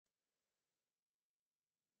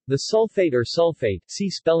The sulfate or sulfate, see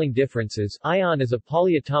spelling differences, ion is a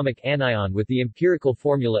polyatomic anion with the empirical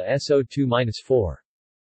formula SO2-4.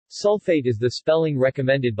 Sulfate is the spelling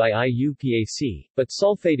recommended by IUPAC, but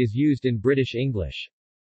sulfate is used in British English.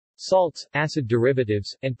 Salts, acid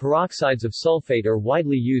derivatives, and peroxides of sulfate are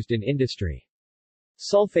widely used in industry.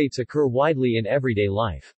 Sulfates occur widely in everyday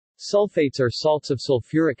life. Sulfates are salts of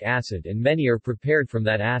sulfuric acid and many are prepared from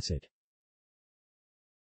that acid.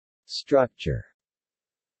 Structure.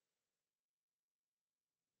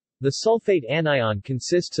 The sulfate anion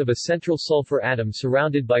consists of a central sulfur atom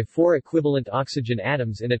surrounded by 4 equivalent oxygen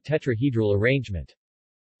atoms in a tetrahedral arrangement.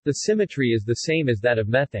 The symmetry is the same as that of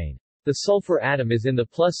methane. The sulfur atom is in the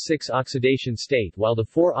 +6 oxidation state while the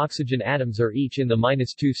 4 oxygen atoms are each in the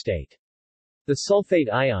 -2 state. The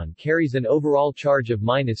sulfate ion carries an overall charge of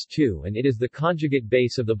 -2 and it is the conjugate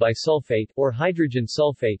base of the bisulfate, or hydrogen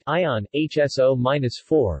sulfate, ion,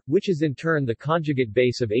 HSO-4, which is in turn the conjugate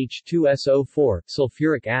base of H2SO4,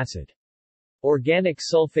 sulfuric acid. Organic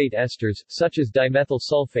sulfate esters, such as dimethyl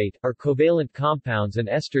sulfate, are covalent compounds and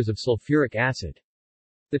esters of sulfuric acid.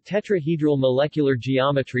 The tetrahedral molecular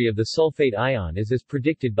geometry of the sulfate ion is as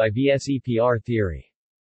predicted by VSEPR theory.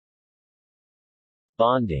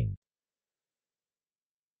 Bonding.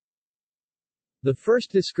 The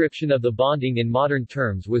first description of the bonding in modern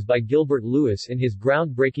terms was by Gilbert Lewis in his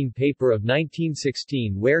groundbreaking paper of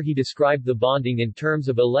 1916 where he described the bonding in terms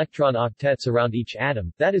of electron octets around each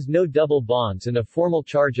atom, that is no double bonds and a formal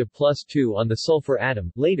charge of +2 on the sulfur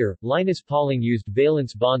atom. Later, Linus Pauling used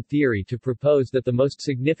valence bond theory to propose that the most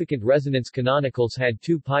significant resonance canonicals had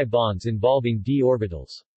 2 pi bonds involving d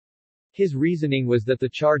orbitals. His reasoning was that the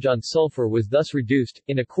charge on sulfur was thus reduced,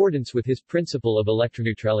 in accordance with his principle of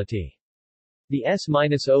electroneutrality. The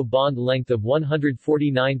S-O bond length of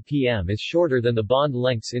 149 pm is shorter than the bond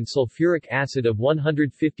lengths in sulfuric acid of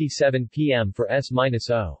 157 pm for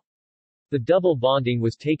S-O. The double bonding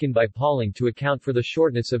was taken by Pauling to account for the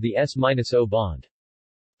shortness of the S-O bond.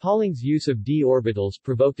 Pauling's use of d orbitals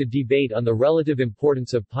provoked a debate on the relative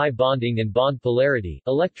importance of pi bonding and bond polarity,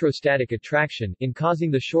 electrostatic attraction, in causing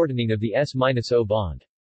the shortening of the S-O bond.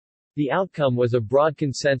 The outcome was a broad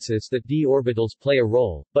consensus that d orbitals play a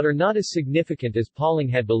role, but are not as significant as Pauling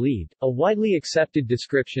had believed. A widely accepted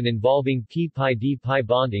description involving p-pi-d-pi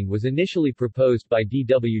bonding was initially proposed by D.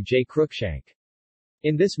 W. J. Cruikshank.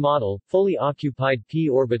 In this model, fully occupied p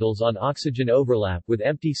orbitals on oxygen overlap with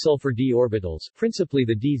empty sulfur d orbitals, principally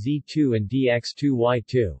the dz2 and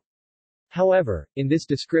dx2y2. However, in this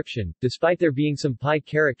description, despite there being some pi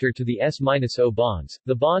character to the S-O bonds,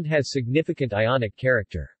 the bond has significant ionic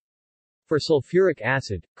character. For sulfuric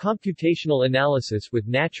acid, computational analysis with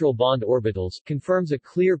natural bond orbitals confirms a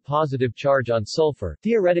clear positive charge on sulfur,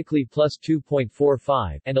 theoretically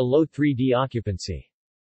 +2.45, and a low 3d occupancy.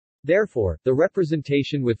 Therefore, the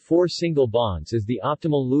representation with 4 single bonds is the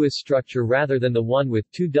optimal Lewis structure rather than the one with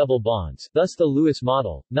 2 double bonds, thus the Lewis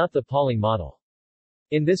model, not the Pauling model.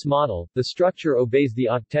 In this model, the structure obeys the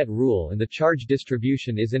octet rule and the charge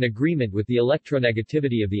distribution is in agreement with the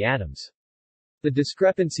electronegativity of the atoms. The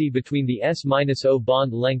discrepancy between the S-O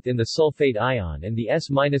bond length in the sulfate ion and the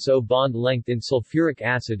S-O bond length in sulfuric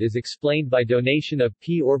acid is explained by donation of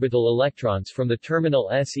p orbital electrons from the terminal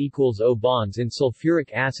S=O bonds in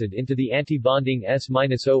sulfuric acid into the antibonding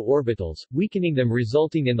S-O orbitals, weakening them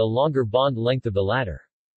resulting in the longer bond length of the latter.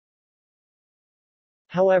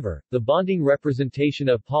 However, the bonding representation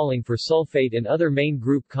of Pauling for sulfate and other main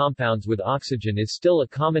group compounds with oxygen is still a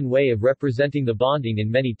common way of representing the bonding in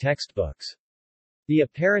many textbooks. The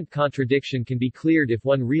apparent contradiction can be cleared if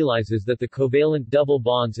one realizes that the covalent double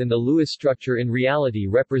bonds in the Lewis structure in reality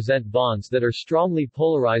represent bonds that are strongly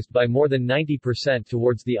polarized by more than 90%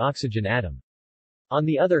 towards the oxygen atom. On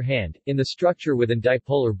the other hand, in the structure with an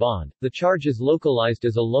dipolar bond, the charge is localized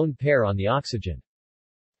as a lone pair on the oxygen.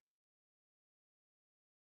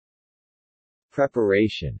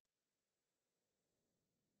 Preparation.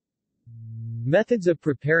 Methods of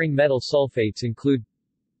preparing metal sulfates include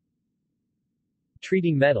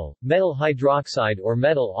treating metal hydroxide or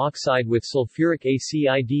metal oxide with sulfuric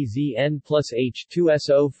ACIDZN plus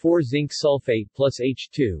H2SO4 zinc sulfate plus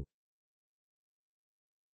H2,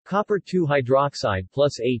 copper 2 hydroxide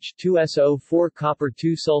plus H2SO4 copper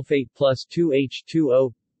 2 sulfate plus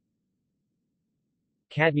 2H2O,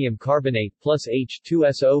 cadmium carbonate plus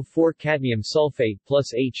H2SO4 cadmium sulfate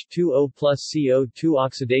plus H2O plus CO2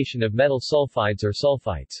 oxidation of metal sulfides or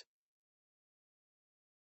sulfites.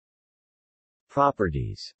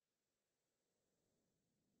 Properties.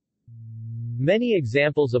 Many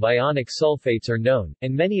examples of ionic sulfates are known,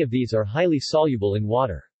 and many of these are highly soluble in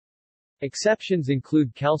water. Exceptions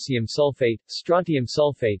include calcium sulfate, strontium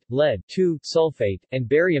sulfate, lead sulfate, and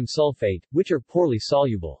barium sulfate, which are poorly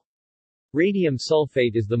soluble. Radium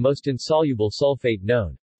sulfate is the most insoluble sulfate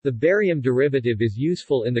known. The barium derivative is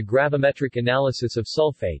useful in the gravimetric analysis of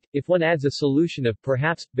sulfate. If one adds a solution of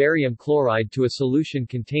perhaps barium chloride to a solution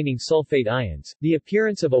containing sulfate ions, the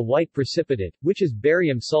appearance of a white precipitate, which is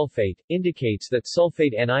barium sulfate, indicates that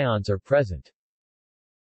sulfate anions are present.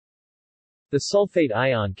 The sulfate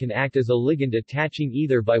ion can act as a ligand attaching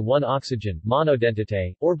either by one oxygen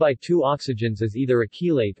monodentate, or by two oxygens as either a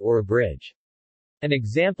chelate or a bridge. An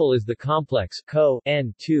example is the complex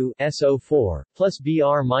Co-N2-SO4 plus Br-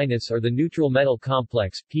 or the neutral metal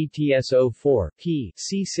complex PtSO4 P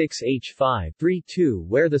C6H5-3-2,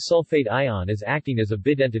 where the sulfate ion is acting as a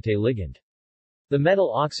bidentate ligand. The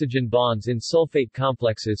metal-oxygen bonds in sulfate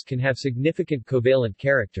complexes can have significant covalent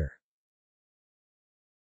character.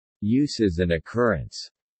 Uses and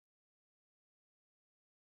occurrence.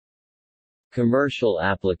 Commercial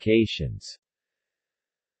applications.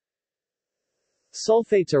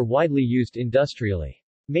 Sulfates are widely used industrially.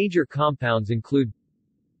 Major compounds include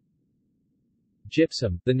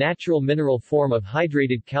gypsum, the natural mineral form of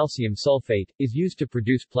hydrated calcium sulfate, is used to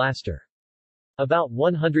produce plaster. About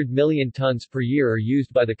 100 million tons per year are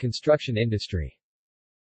used by the construction industry.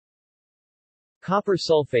 Copper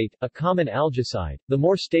sulfate, a common algicide, the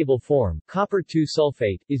more stable form, copper-2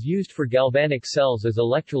 sulfate, is used for galvanic cells as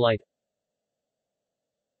electrolyte.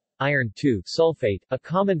 Iron-2 sulfate, a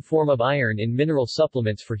common form of iron in mineral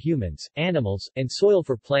supplements for humans, animals, and soil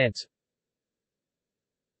for plants.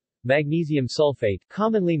 Magnesium sulfate,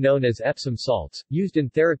 commonly known as Epsom salts, used in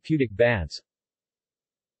therapeutic baths.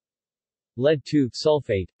 Lead-2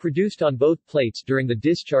 sulfate, produced on both plates during the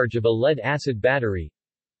discharge of a lead-acid battery.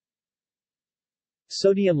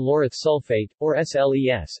 Sodium lauryl sulfate, or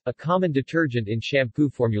SLES, a common detergent in shampoo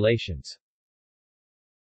formulations.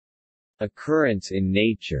 Occurrence in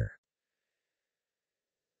nature.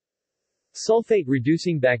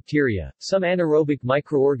 Sulfate-reducing bacteria, some anaerobic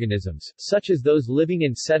microorganisms, such as those living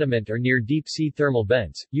in sediment or near deep-sea thermal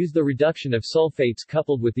vents, use the reduction of sulfates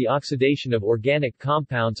coupled with the oxidation of organic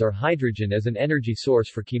compounds or hydrogen as an energy source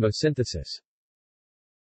for chemosynthesis.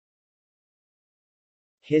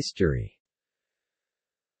 History.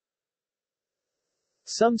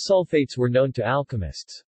 Some sulfates were known to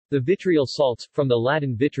alchemists. The vitriol salts, from the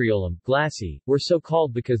Latin vitriolum, glassy, were so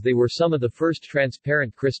called because they were some of the first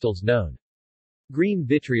transparent crystals known. Green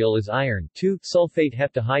vitriol is iron sulfate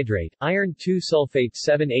heptahydrate, iron sulfate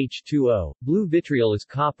 7H2O, blue vitriol is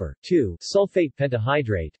copper sulfate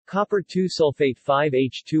pentahydrate, copper sulfate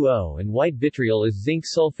 5H2O, and white vitriol is zinc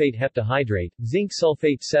sulfate heptahydrate, zinc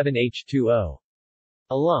sulfate 7H2O.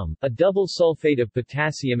 Alum, a double sulfate of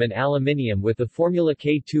potassium and aluminium with the formula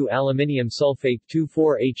K2 aluminium sulfate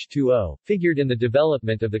 24H2O, figured in the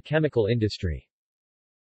development of the chemical industry.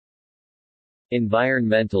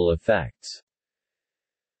 Environmental effects.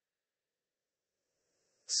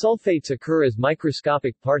 Sulfates occur as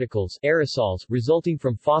microscopic particles, aerosols, resulting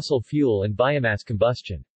from fossil fuel and biomass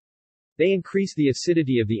combustion. They increase the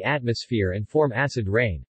acidity of the atmosphere and form acid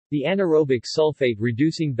rain. The anaerobic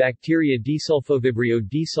sulfate-reducing bacteria desulfovibrio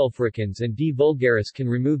desulfuricans and D. vulgaris can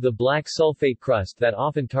remove the black sulfate crust that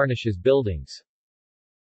often tarnishes buildings.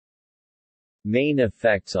 Main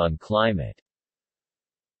effects on climate.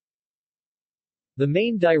 The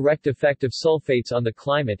main direct effect of sulfates on the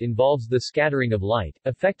climate involves the scattering of light,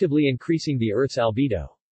 effectively increasing the Earth's albedo.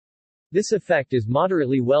 This effect is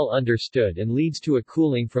moderately well understood and leads to a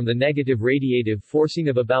cooling from the negative radiative forcing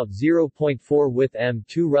of about 0.4 with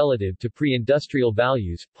M2 relative to pre-industrial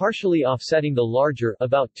values, partially offsetting the larger,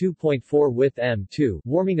 about 2.4 with M2,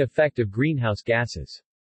 warming effect of greenhouse gases.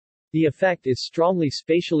 The effect is strongly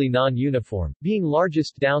spatially non-uniform, being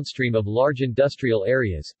largest downstream of large industrial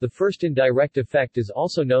areas. The first indirect effect is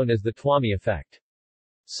also known as the Twomey effect.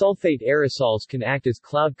 Sulfate aerosols can act as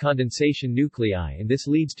cloud condensation nuclei, and this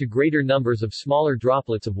leads to greater numbers of smaller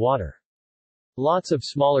droplets of water. Lots of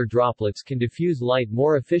smaller droplets can diffuse light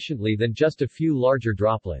more efficiently than just a few larger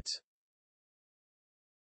droplets.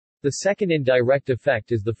 The second indirect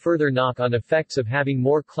effect is the further knock-on effects of having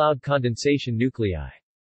more cloud condensation nuclei.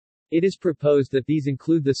 It is proposed that these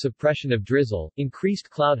include the suppression of drizzle, increased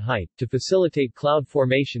cloud height, to facilitate cloud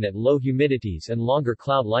formation at low humidities and longer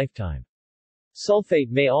cloud lifetime. Sulfate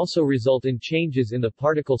may also result in changes in the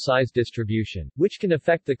particle size distribution, which can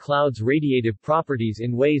affect the cloud's radiative properties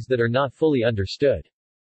in ways that are not fully understood.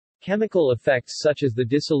 Chemical effects such as the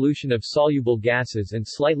dissolution of soluble gases and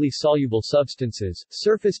slightly soluble substances,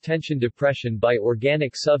 surface tension depression by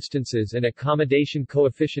organic substances and accommodation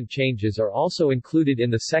coefficient changes are also included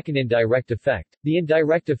in the second indirect effect. The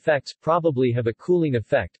indirect effects probably have a cooling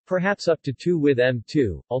effect, perhaps up to 2 with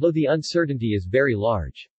M2, although the uncertainty is very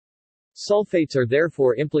large. Sulfates are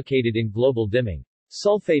therefore implicated in global dimming.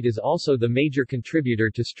 Sulfate is also the major contributor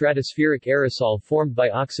to stratospheric aerosol formed by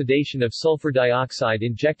oxidation of sulfur dioxide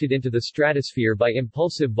injected into the stratosphere by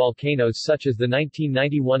impulsive volcanoes such as the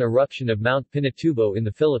 1991 eruption of Mount Pinatubo in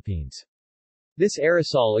the Philippines. This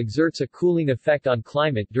aerosol exerts a cooling effect on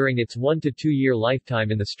climate during its 1 to 2 year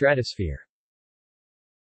lifetime in the stratosphere.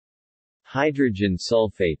 Hydrogen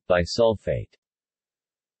sulfate bisulfate.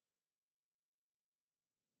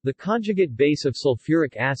 The conjugate base of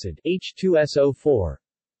sulfuric acid H2SO4,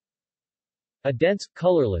 a dense,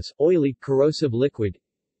 colorless, oily, corrosive liquid,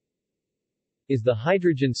 is the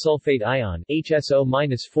hydrogen sulfate ion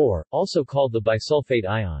HSO-4, also called the bisulfate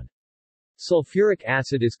ion. Sulfuric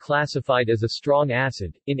acid is classified as a strong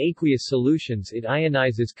acid. In aqueous solutions it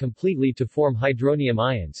ionizes completely to form hydronium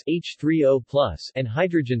ions H3O+ and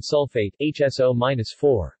hydrogen sulfate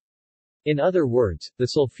HSO-4. In other words, the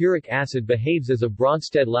sulfuric acid behaves as a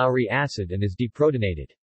Bronsted-Lowry acid and is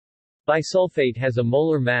deprotonated. Bisulfate has a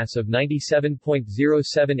molar mass of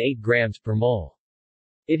 97.078 grams per mole.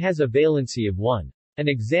 It has a valency of 1. An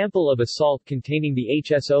example of a salt containing the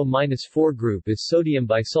HSO-4 group is sodium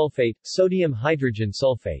bisulfate, sodium hydrogen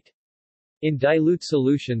sulfate. In dilute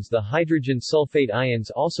solutions the hydrogen sulfate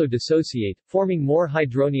ions also dissociate, forming more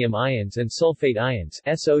hydronium ions and sulfate ions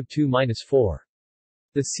SO2-4.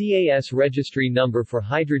 The CAS registry number for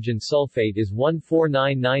hydrogen sulfate is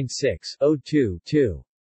 14996-02-2.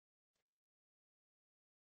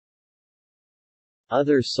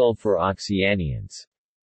 Other sulfur oxyanions.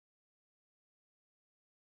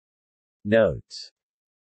 Notes.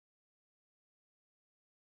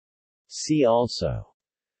 See also: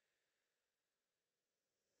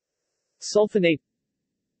 sulfonate,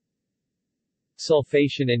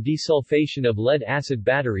 sulfation and desulfation of lead-acid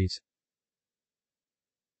batteries,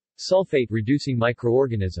 sulfate reducing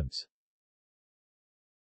microorganisms.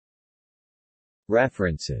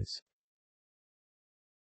 References.